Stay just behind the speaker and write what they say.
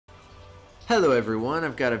Hello everyone,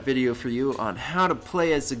 I've got a video for you on how to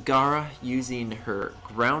play as Zagara using her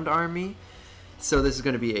ground army. So this is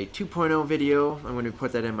going to be a 2.0 video. I'm going to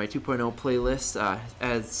put that in my 2.0 playlist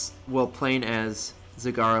as well, playing as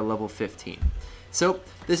Zagara level 15. So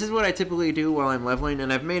this is what I typically do while I'm leveling,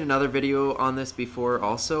 and I've made another video on this before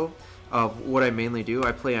also of what I mainly do.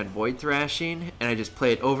 I play on Void Thrashing, and I just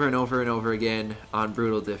play it over and over and over again on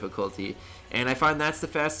brutal difficulty, and I find that's the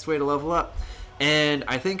fastest way to level up. And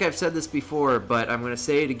I think I've said this before, but I'm going to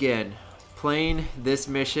say it again. Playing this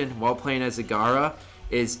mission while playing as Zagara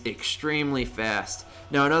is extremely fast.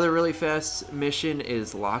 Now another really fast mission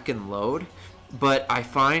is Lock and Load, but I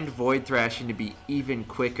find Void Thrashing to be even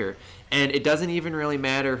quicker. And it doesn't even really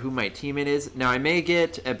matter who my teammate is. Now I may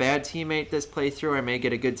get a bad teammate this playthrough, I may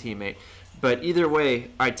get a good teammate. But either way,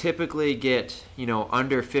 I typically get,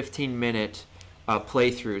 under 15-minute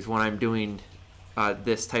playthroughs when I'm doing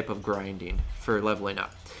this type of grinding for leveling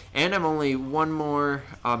up. And I'm only one more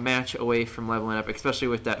match away from leveling up, especially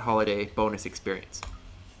with that holiday bonus experience.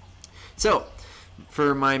 So,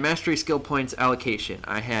 for my mastery skill points allocation,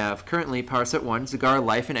 I have currently Power Set 1, Zagara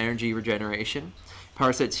Life and Energy Regeneration.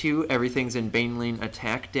 Power Set 2, everything's in Baneling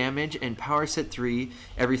attack damage. And Power Set 3,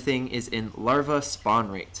 everything is in Larva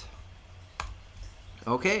spawn rate.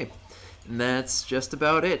 Okay, and that's just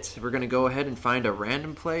about it. We're going to go ahead and find a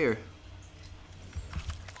random player.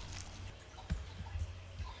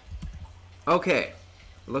 Okay,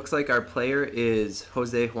 looks like our player is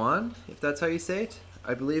Jose Juan, if that's how you say it.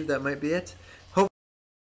 I believe that might be it. Hope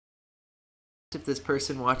if this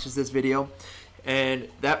person watches this video. And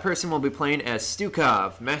that person will be playing as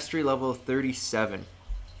Stukov, mastery level 37.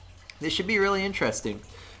 This should be really interesting.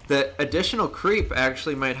 The additional creep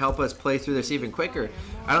actually might help us play through this even quicker.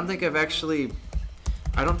 I don't think I have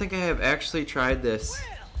actually tried this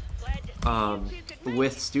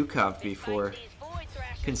with Stukov before,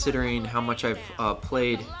 considering how much I've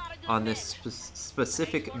played on this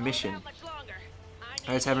specific mission.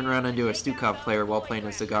 I just haven't run into a Stukov player while playing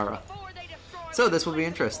as Zagara. So this will be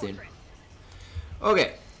interesting.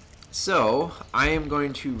 Okay, so I am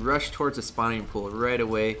going to rush towards a spawning pool right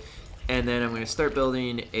away, and then I'm going to start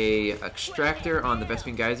building a extractor on the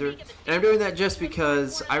Vespene Geyser. And I'm doing that just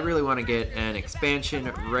because I really want to get an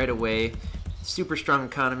expansion right away. Super strong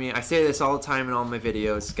economy. I say this all the time in all my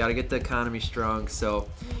videos. Got to get the economy strong. So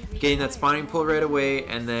getting that spawning pool right away,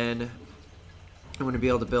 and then I'm going to be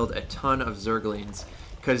able to build a ton of Zerglings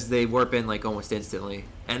because they warp in like almost instantly.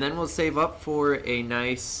 And then we'll save up for a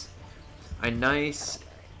nice, let's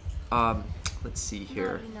see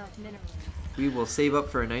here. We will save up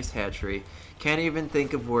for a nice hatchery. Can't even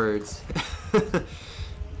think of words.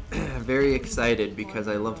 Very excited because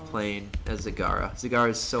I love playing as Zagara.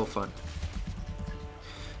 Zagara is so fun.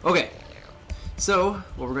 Okay, so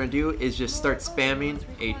what we're going to do is just start spamming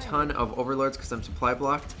a ton of overlords because I'm supply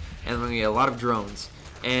blocked, and we're going to get a lot of drones.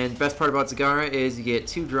 And best part about Zagara is you get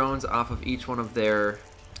 2 drones off of each one of their,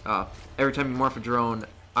 every time you morph a drone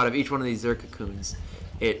out of each one of these Zercocoons,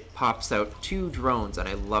 it pops out 2 drones, and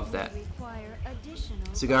I love that.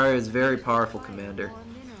 Zagara is a very powerful commander.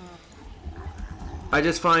 I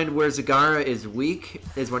just find where Zagara is weak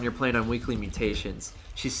is when you're playing on weekly mutations.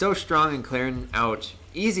 She's so strong in clearing out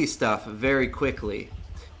easy stuff very quickly,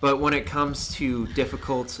 but when it comes to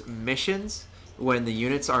difficult missions, when the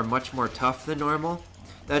units are much more tough than normal,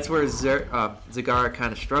 that's where Zagara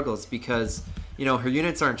kind of struggles because, her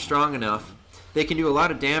units aren't strong enough. They can do a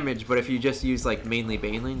lot of damage, but if you just use like mainly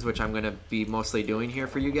Banelings, which I'm going to be mostly doing here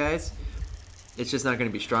for you guys, it's just not going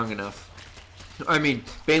to be strong enough. I mean,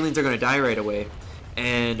 Banelings are going to die right away,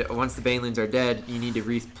 and once the Banelings are dead, you need to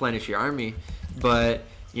replenish your army. But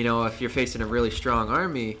if you're facing a really strong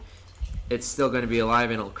army, it's still going to be alive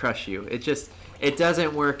and it'll crush you. It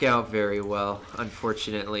doesn't work out very well,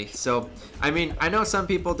 unfortunately. So, I mean, I know some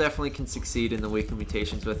people definitely can succeed in the weekly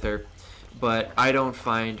mutations with her, but I don't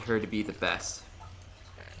find her to be the best.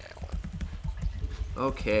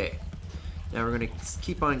 Okay. Now we're going to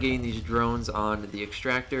keep on getting these drones on the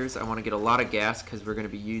extractors. I want to get a lot of gas because we're going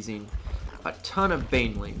to be using a ton of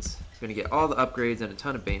Banelings. We're going to get all the upgrades and a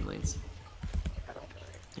ton of Banelings.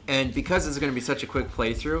 And because this is going to be such a quick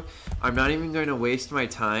playthrough, I'm not even going to waste my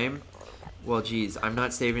time. Well, geez, I'm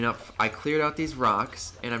not saving up. I cleared out these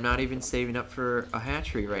rocks, and I'm not even saving up for a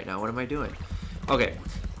hatchery right now. What am I doing? Okay,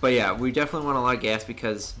 but yeah, we definitely want a lot of gas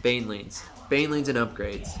because Banelings. Banelings and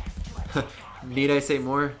upgrades. Need I say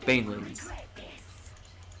more? Banelings.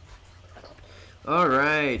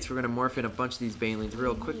 Alright, so we're going to morph in a bunch of these Banelings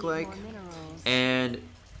real quick like. And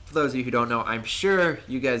for those of you who don't know, I'm sure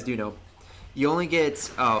you guys do know, you only get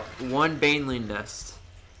 1 Baneling nest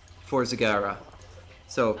for Zagara.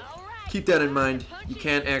 So keep that in mind. You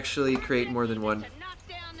can't actually create more than one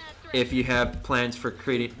if you have plans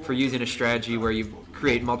for using a strategy where you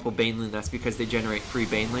create multiple Baneling nests because they generate free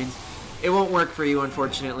Banelings. It won't work for you,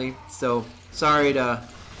 unfortunately. So sorry to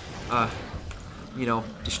you know,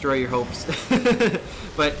 destroy your hopes.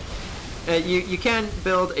 But you can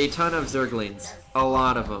build a ton of Zerglings, a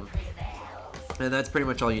lot of them, and that's pretty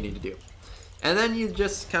much all you need to do. And then you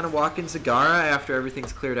just kind of walk in Zagara after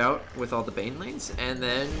everything's cleared out with all the Banelings, and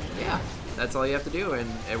then, yeah, that's all you have to do, and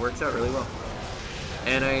it works out really well.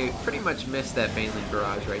 And I pretty much missed that Baneling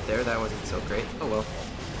barrage right there. That wasn't so great. Oh well.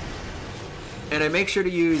 And I make sure to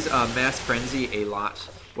use Mass Frenzy a lot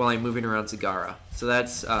while I'm moving around Zagara. So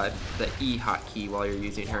that's the E hotkey while you're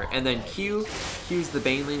using her. And then Q's the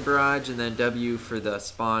Baneling barrage, and then W for the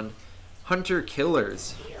spawn Hunter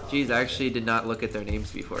Killers. Geez, I actually did not look at their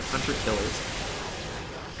names before. Hunter Killers,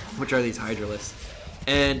 which are these Hydralisks.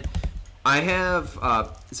 And I have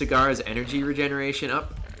Zagara's energy regeneration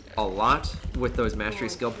up a lot with those mastery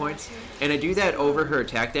skill points, and I do that over her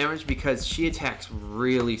attack damage because she attacks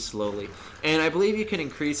really slowly. And I believe you can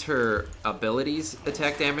increase her abilities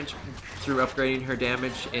attack damage through upgrading her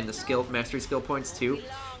damage in the mastery skill points too.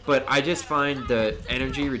 But I just find the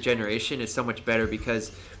energy regeneration is so much better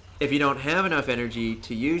because if you don't have enough energy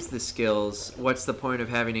to use the skills, what's the point of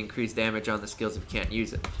having increased damage on the skills if you can't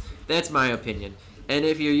use it? That's my opinion. And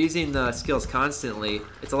if you're using the skills constantly,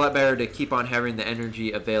 it's a lot better to keep on having the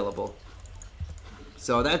energy available.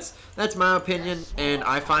 So that's my opinion, and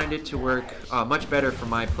I find it to work much better for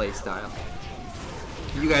my playstyle.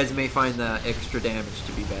 You guys may find the extra damage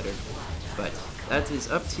to be better, but that is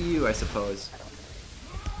up to you, I suppose.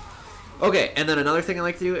 Okay, and then another thing I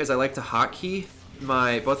like to do is I like to hotkey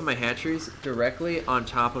both of my hatcheries directly on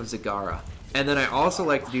top of Zagara. And then I also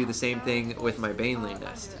like to do the same thing with my Baneling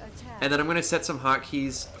nest. And then I'm going to set some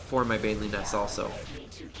hotkeys for my Baneling nest also.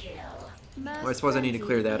 Well, I suppose I need to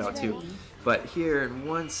clear that out too. But here in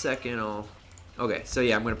 1 second Okay, so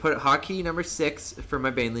yeah, I'm going to put hotkey number 6 for my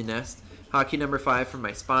Baneling nest. Hotkey number 5 for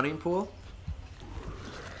my spawning pool.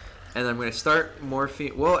 And then I'm going to start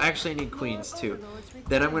morphing. Well, actually I need queens too.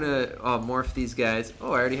 Then I'm going to morph these guys.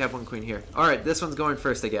 Oh, I already have one queen here. Alright, this one's going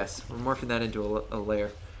first, I guess. We're morphing that into a layer.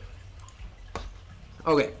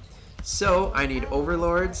 Okay, so I need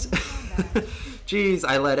overlords. Jeez,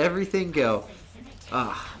 I let everything go.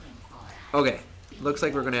 Okay, looks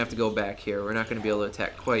like we're going to have to go back here. We're not going to be able to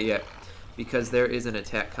attack quite yet because there is an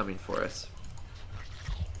attack coming for us.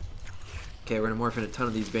 Okay, we're going to morph in a ton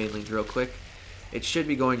of these Banelings real quick. It should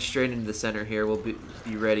be going straight into the center here. We'll be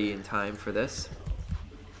ready in time for this.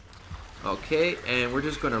 Okay, and we're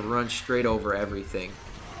just going to run straight over everything.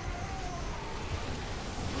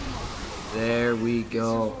 There we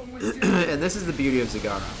go. And this is the beauty of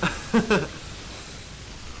Zagara.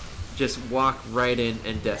 Just walk right in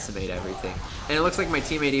and decimate everything. And it looks like my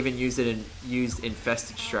teammate even used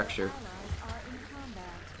infested structure.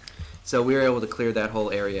 So we were able to clear that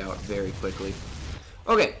whole area out very quickly.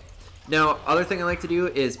 Okay. Now, other thing I like to do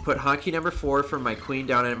is put hotkey number 4 for my queen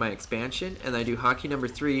down at my expansion, and I do hotkey number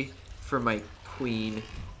 3 for my queen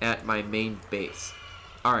at my main base.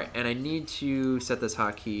 Alright, and I need to set this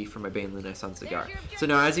hotkey for my Baneling nest on Zagara. So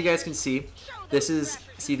now, as you guys can see,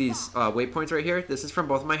 see these waypoints right here? This is from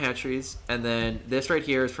both of my hatcheries, and then this right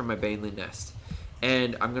here is from my Baneling nest.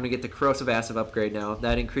 And I'm going to get the Corrosive Acid upgrade now.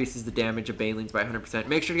 That increases the damage of Banelings by 100%.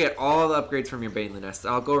 Make sure to get all the upgrades from your Baneling nest.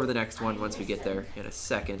 I'll go over the next one once we get there in a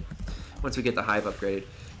second, once we get the hive upgraded.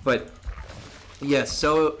 But yes,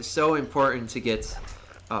 so important to get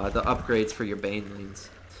the upgrades for your Banelings.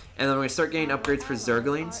 And then I'm going to start getting upgrades for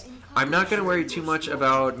Zerglings. I'm not going to worry too much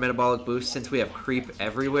about metabolic boost since we have creep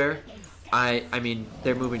everywhere. I mean,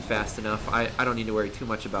 they're moving fast enough. I don't need to worry too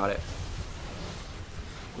much about it.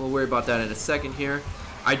 We'll worry about that in a second here.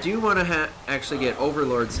 I do want to actually get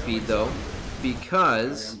Overlord speed though,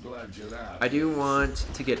 because I do want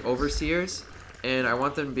to get Overseers, and I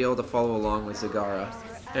want them to be able to follow along with Zagara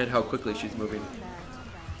and how quickly she's moving.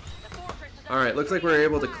 Alright, looks like we're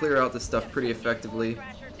able to clear out this stuff pretty effectively.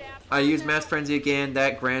 I use Mass Frenzy again.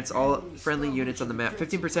 That grants all friendly units on the map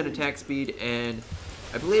 15% attack speed, and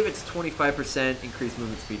I believe it's 25% increased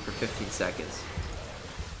movement speed for 15 seconds.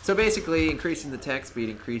 So basically, increasing the attack speed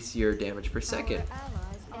increase your damage per second.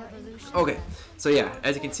 Okay, so yeah,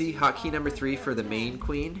 as you can see, hotkey number 3 for the main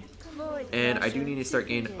queen. And I do need to start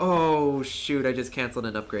gaining... Oh, shoot, I just canceled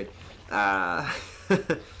an upgrade. Oh, I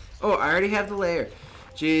already have the layer.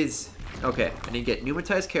 Jeez. Okay, I need to get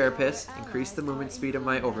Pneumatized Carapace, increase the movement speed of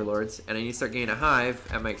my Overlords, and I need to start gaining a hive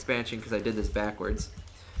at my expansion because I did this backwards.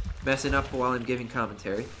 Messing up while I'm giving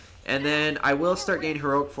commentary. And then I will start gaining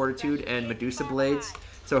Heroic Fortitude and Medusa Blades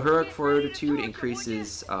So Heroic Fortitude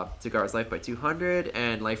increases Zagara's life by 200,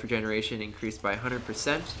 and life regeneration increased by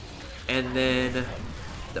 100%. And then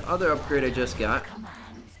the other upgrade I just got,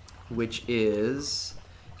 which is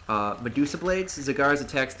Medusa Blades. Zagara's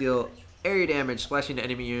attacks deal area damage, splashing to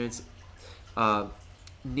enemy units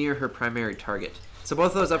near her primary target. So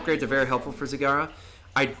both of those upgrades are very helpful for Zagara.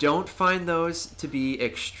 I don't find those to be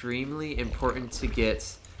extremely important to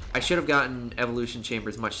get. I should have gotten Evolution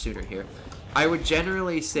Chambers much sooner here. I would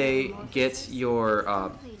generally say get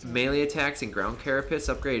your melee attacks and ground carapace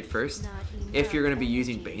upgraded first if you're going to be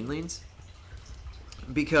using Banelings.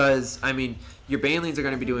 Because, I mean, your Banelings are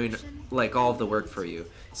going to be doing like all of the work for you.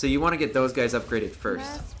 So you want to get those guys upgraded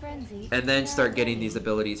first. And then start getting these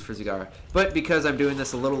abilities for Zagara. But because I'm doing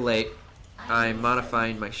this a little late, I'm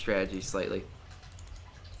modifying my strategy slightly.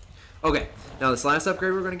 Okay, now this last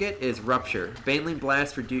upgrade we're going to get is Rupture. Baneling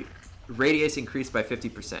Blast radius increased by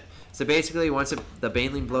 50%. So basically, once the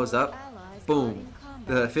Baneling blows up, boom,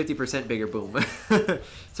 the 50% bigger boom.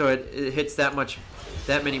 So it hits that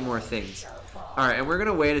many more things. Alright, and we're going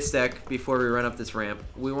to wait a sec before we run up this ramp.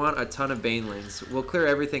 We want a ton of Banelings. We'll clear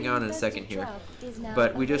everything out in a second here.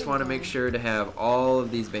 But we just want to make sure to have all of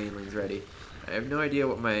these Banelings ready. I have no idea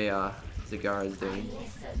what my Zagara is doing.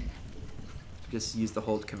 Just use the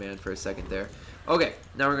hold command for a second there. Okay,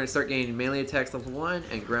 now we're going to start gaining melee attacks level 1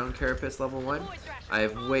 and ground carapace level 1. I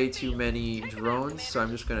have way too many drones, so I'm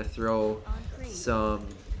just going to throw some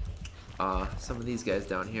of these guys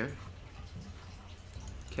down here.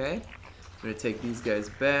 Okay, I'm going to take these guys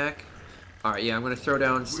back. Alright, yeah, I'm going to throw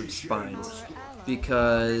down some spines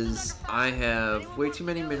because I have way too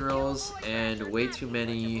many minerals and way too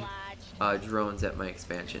many drones at my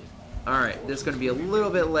expansion. Alright, this is going to be a little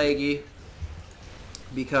bit laggy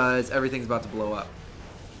because everything's about to blow up.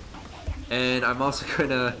 And I'm also going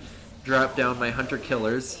to drop down my Hunter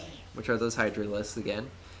Killers, which are those Hydralisks again.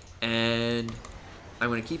 And I'm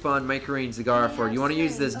going to keep on microing Zagara forward. You want to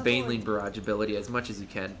use this Baneling Barrage ability as much as you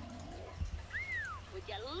can.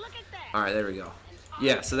 Alright, there we go.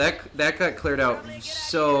 Yeah, so that got cleared out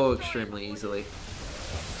so extremely easily.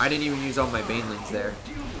 I didn't even use all my Banelings there.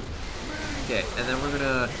 Okay, and then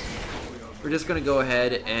we're just gonna go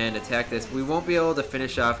ahead and attack this. We won't be able to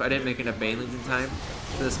finish off. I didn't make enough Banelings in time,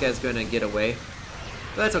 so this guy's gonna get away.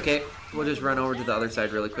 But that's okay. We'll just run over to the other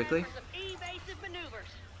side really quickly.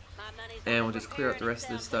 And we'll just clear out the rest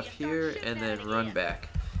of this stuff here and then run back.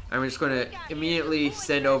 I'm just gonna immediately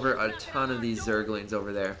send over a ton of these Zerglings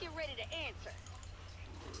over there.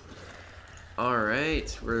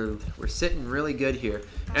 Alright, we're sitting really good here.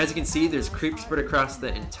 As you can see, there's creeps spread across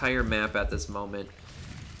the entire map at this moment.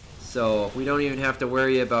 So we don't even have to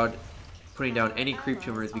worry about putting down any creep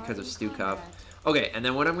tumors because of Stukov. Okay, and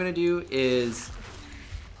then what I'm going to do is...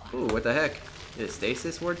 Ooh, what the heck? Did a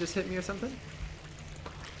stasis ward just hit me or something?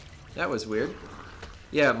 That was weird.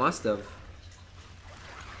 Yeah, it must have.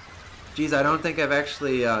 Geez, I don't think I've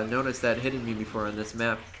actually noticed that hitting me before on this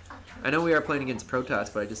map. I know we are playing against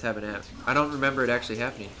Protoss, but I just haven't. I don't remember it actually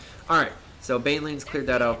happening. Alright, so Banelings cleared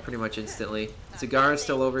that out pretty much instantly. Zagara's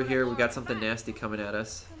still over here. We got something nasty coming at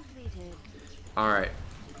us. Alright,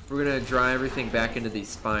 we're going to draw everything back into these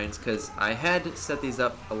spines because I had set these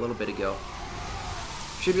up a little bit ago.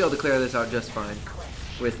 Should be able to clear this out just fine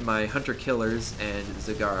with my Hunter Killers and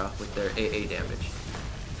Zagara with their AA damage.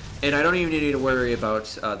 And I don't even need to worry about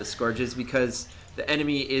the Scourges because the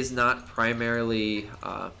enemy is not primarily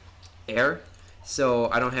air, so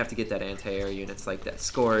I don't have to get that anti-air units like that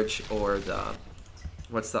Scourge or the...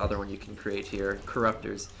 What's the other one you can create here?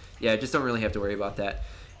 Corruptors. Yeah, just don't really have to worry about that.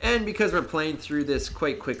 And because we're playing through this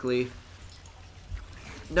quite quickly,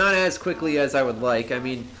 not as quickly as I would like, I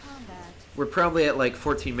mean, we're probably at like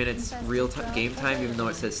 14 minutes real game time, even though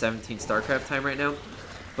it says 17 StarCraft time right now.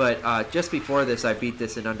 But just before this, I beat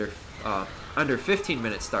this in under 15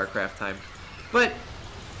 minutes StarCraft time. But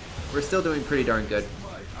we're still doing pretty darn good.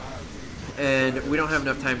 And we don't have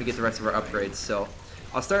enough time to get the rest of our upgrades, so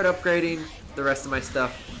I'll start upgrading the rest of my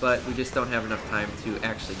stuff, but we just don't have enough time to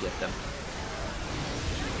actually get them.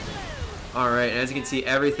 Alright, and as you can see,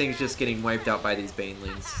 everything's just getting wiped out by these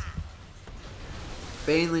Banelings.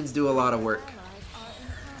 Banelings do a lot of work.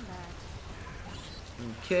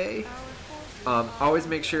 Okay. Always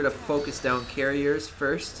make sure to focus down carriers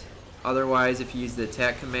first. Otherwise, if you use the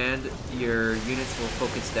attack command, your units will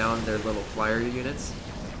focus down their little flyer units.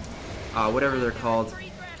 Whatever they're called.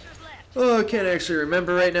 Oh, I can't actually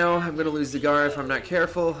remember right now. I'm going to lose Zagara if I'm not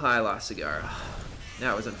careful. I lost Zagara.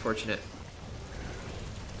 That was unfortunate.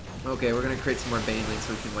 Okay, we're going to create some more Banelings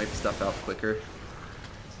so we can wipe stuff out quicker.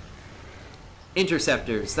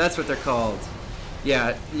 Interceptors, that's what they're called.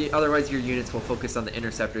 Yeah, otherwise your units will focus on the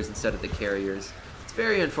interceptors instead of the carriers. It's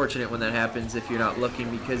very unfortunate when that happens if you're not looking,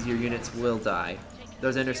 because your units will die.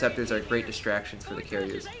 Those interceptors are great distractions for the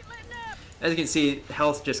carriers. As you can see,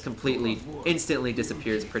 health just completely, instantly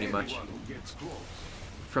disappears pretty much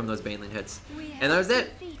from those Baneling hits. And that was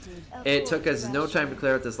it. It took us no time to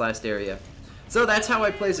clear out this last area. So that's how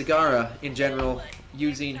I play Zagara in general,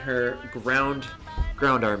 using her ground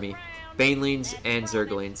army, Banelings and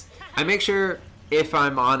Zerglings. I make sure if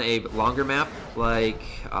I'm on a longer map, like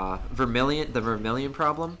the Vermilion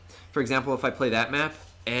problem, for example, if I play that map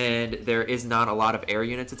and there is not a lot of air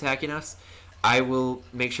units attacking us, I will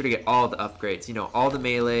make sure to get all the upgrades, you know, all the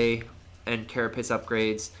melee and carapace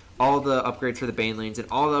upgrades, all the upgrades for the Banelings, and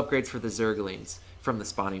all the upgrades for the Zerglings from the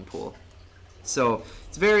spawning pool. So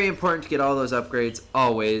it's very important to get all those upgrades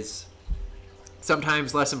always.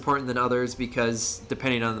 Sometimes less important than others, because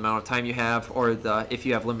depending on the amount of time you have, or if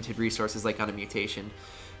you have limited resources like on a mutation.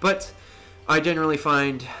 But I generally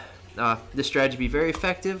find this strategy to be very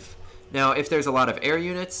effective. Now, if there's a lot of air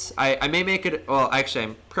units, I may make it, well,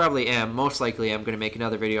 actually, most likely I'm going to make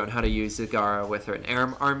another video on how to use Zagara with her an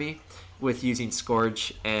air army, with using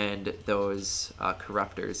Scourge and those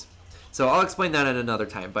Corruptors. So I'll explain that at another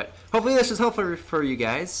time, but hopefully this was helpful for you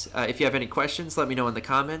guys. If you have any questions, let me know in the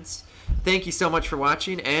comments. Thank you so much for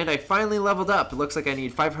watching, and I finally leveled up. It looks like I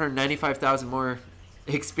need 595,000 more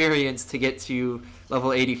experience to get to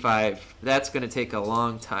level 85. That's going to take a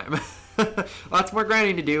long time. Lots more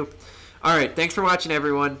grinding to do. Alright, thanks for watching,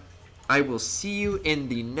 everyone. I will see you in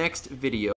the next video.